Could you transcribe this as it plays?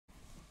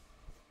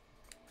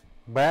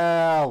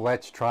Well,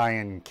 let's try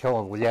and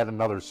kill yet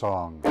another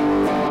song.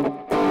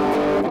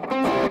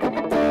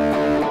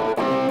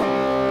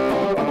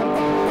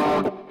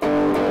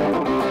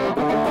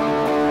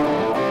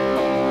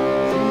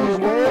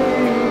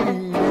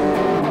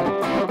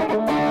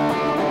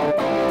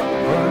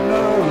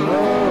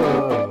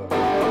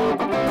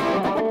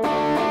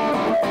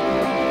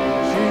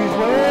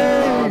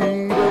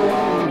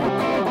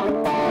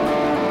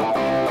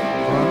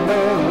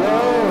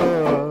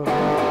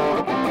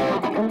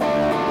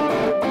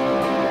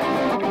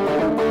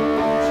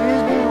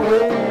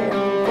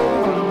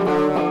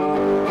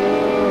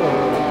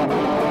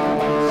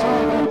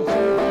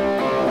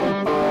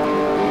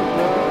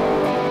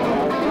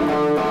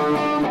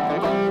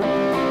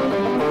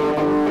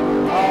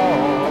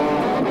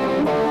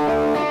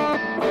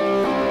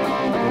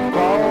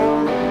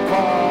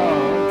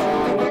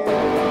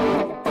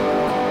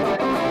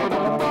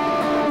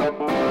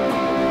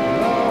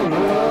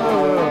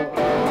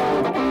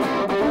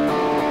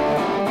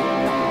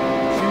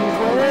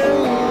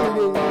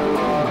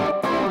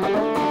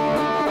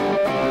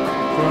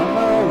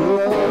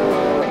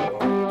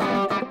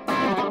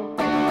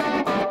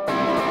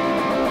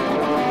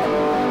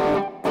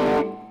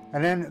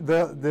 And then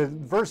the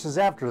verses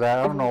after that,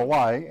 I don't know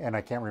why, and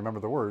I can't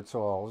remember the words, so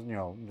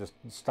I'll just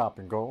stop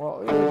and go,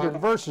 well, the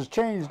verses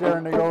changed there,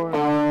 and they go.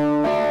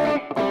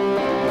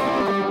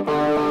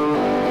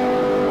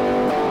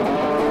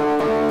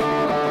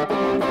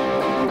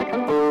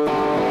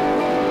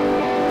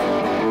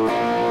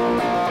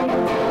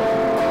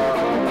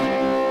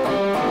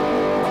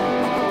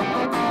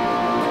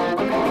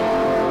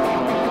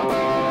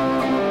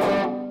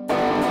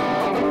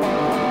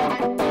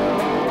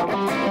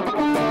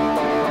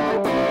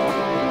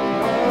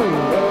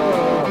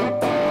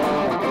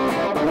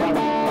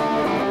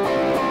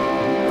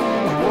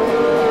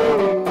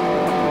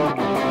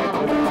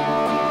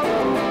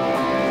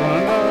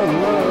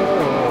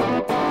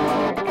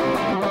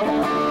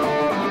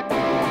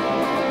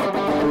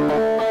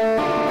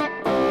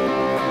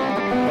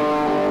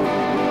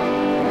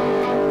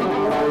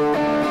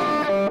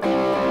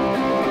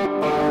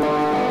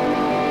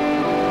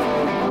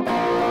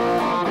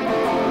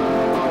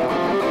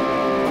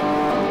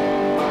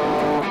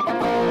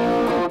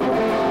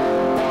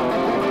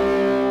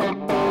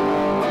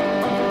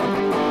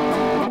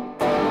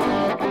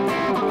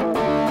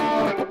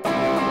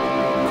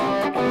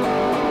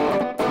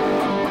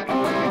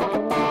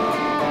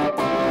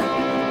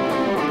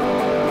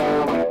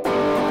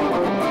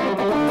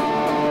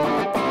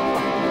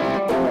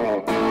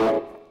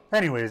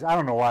 Anyways, I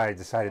don't know why I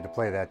decided to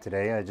play that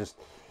today. I just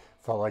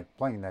felt like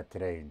playing that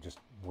today. Just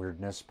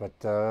weirdness, but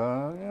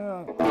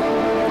yeah.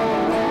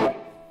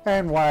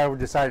 And why I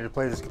decided to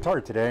play this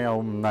guitar today,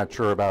 I'm not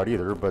sure about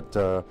either, but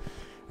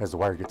as the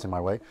wire gets in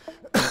my way.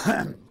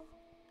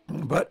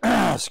 But,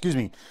 excuse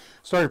me,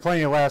 started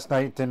playing it last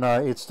night, and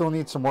it still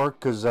needs some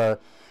work, because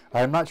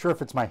I'm not sure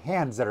if it's my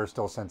hands that are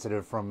still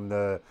sensitive from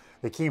the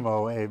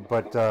chemo,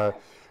 but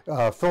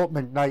Philip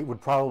McKnight would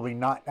probably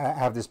not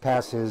have this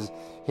pass his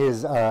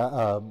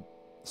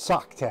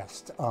sock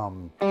test,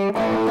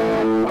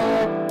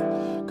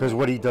 because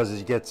what he does is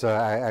he gets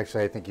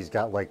actually I think he's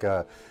got like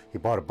he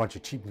bought a bunch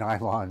of cheap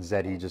nylons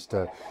that he just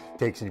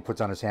takes and he puts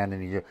on his hand,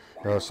 and he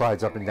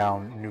slides up and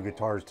down new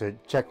guitars to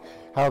check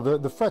how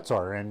the frets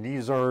are, and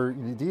these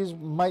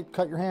might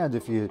cut your hand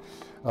if you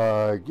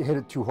hit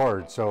it too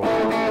hard. So,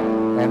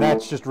 and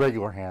that's just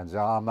regular hands.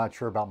 I'm not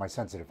sure about my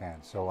sensitive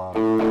hands, so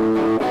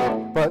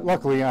but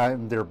luckily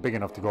they're big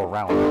enough to go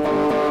around.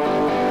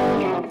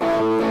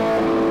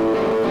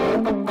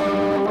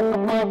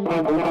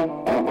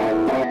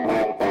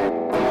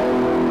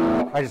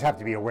 I just have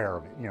to be aware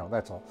of it,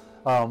 that's all.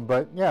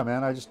 But yeah,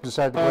 man, I just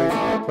decided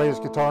to play this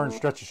guitar and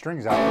stretch the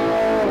strings out.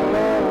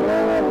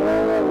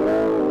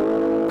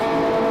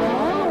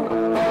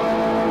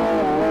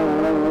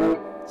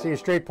 See, a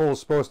straight pull is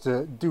supposed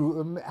to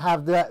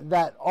have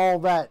all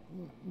that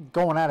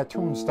going out of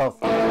tune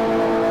stuff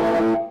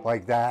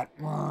like that.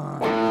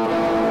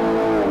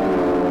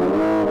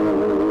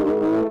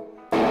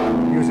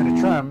 Using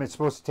a trem, it's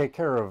supposed to take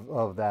care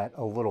of that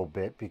a little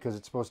bit, because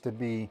it's supposed to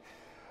be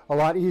a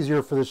lot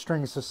easier for the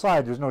strings to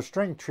slide. There's no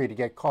string tree to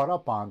get caught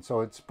up on,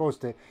 so it's supposed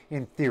to,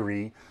 in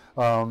theory,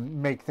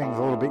 make things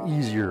a little bit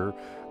easier.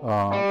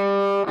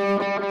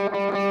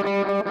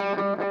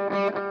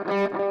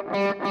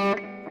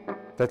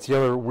 That's the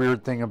other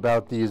weird thing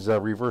about these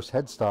reverse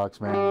headstocks,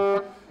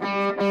 man.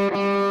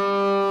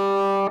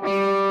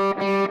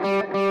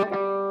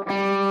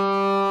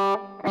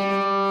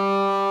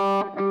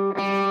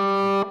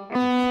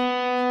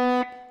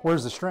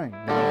 Where's the string?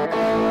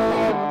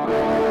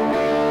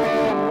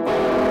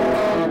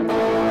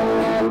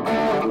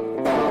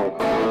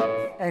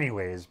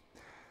 Anyways,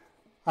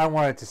 I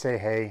wanted to say,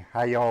 hey,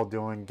 how y'all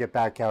doing? Get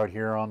back out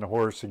here on the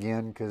horse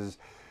again, because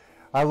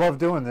I love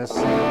doing this.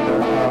 And,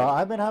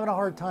 I've been having a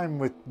hard time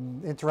with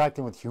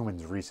interacting with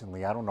humans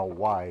recently. I don't know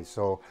why.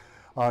 So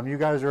you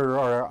guys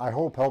are, I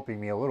hope, helping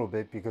me a little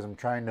bit, because I'm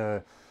trying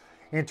to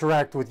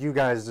interact with you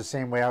guys the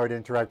same way I would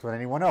interact with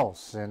anyone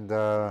else. And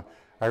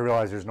I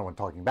realize there's no one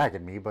talking back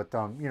at me, but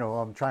you know,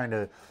 I'm trying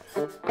to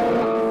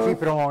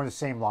keep it along the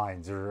same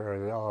lines,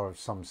 or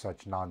some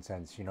such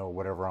nonsense, you know,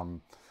 whatever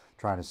I'm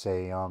trying to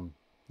say.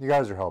 You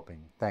guys are helping.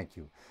 Thank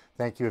you.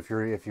 Thank you if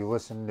you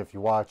listened, if you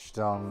watched,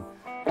 all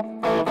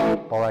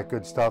that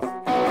good stuff.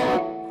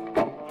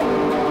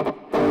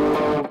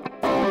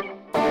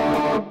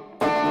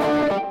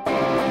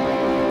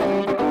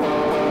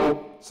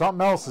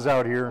 Something else is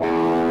out here.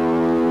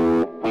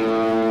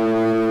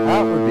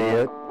 That would be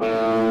it.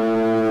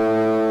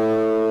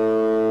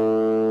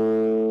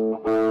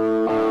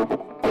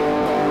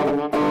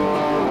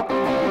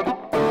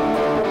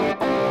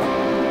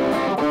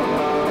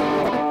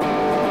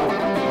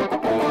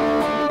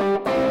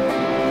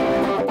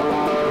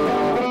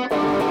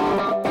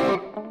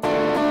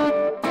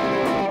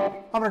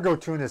 I'm going to go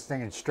tune this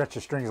thing and stretch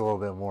the strings a little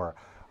bit more.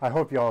 I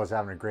hope you all is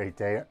having a great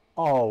day.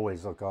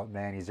 Always look up,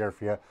 man. He's there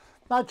for you.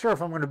 Not sure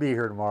if I'm going to be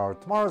here tomorrow.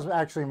 Tomorrow's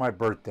actually my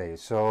birthday,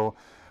 so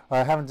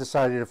I haven't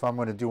decided if I'm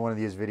going to do one of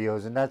these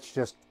videos, and that's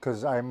just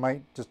because I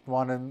might just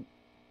want to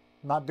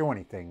not do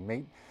anything.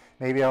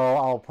 Maybe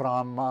I'll put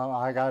on.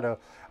 I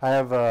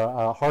have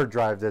a hard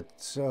drive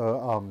that's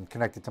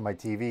connected to my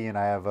TV, and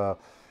I have a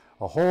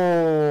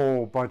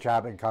whole bunch of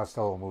Abbott and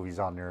Costello movies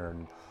on there,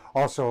 and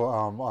also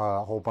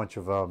a whole bunch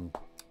of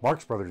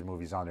Marx Brothers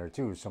movies on there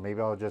too. So maybe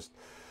I'll just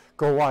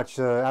go watch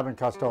Abbott and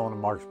Costello and the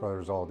Marx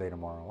Brothers all day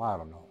tomorrow. I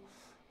don't know.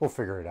 We'll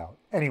figure it out.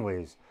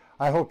 Anyways,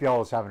 I hope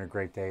y'all is having a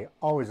great day.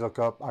 Always look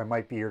up. I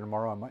might be here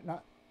tomorrow. I might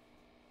not.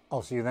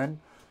 I'll see you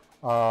then.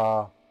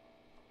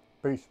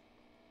 Peace.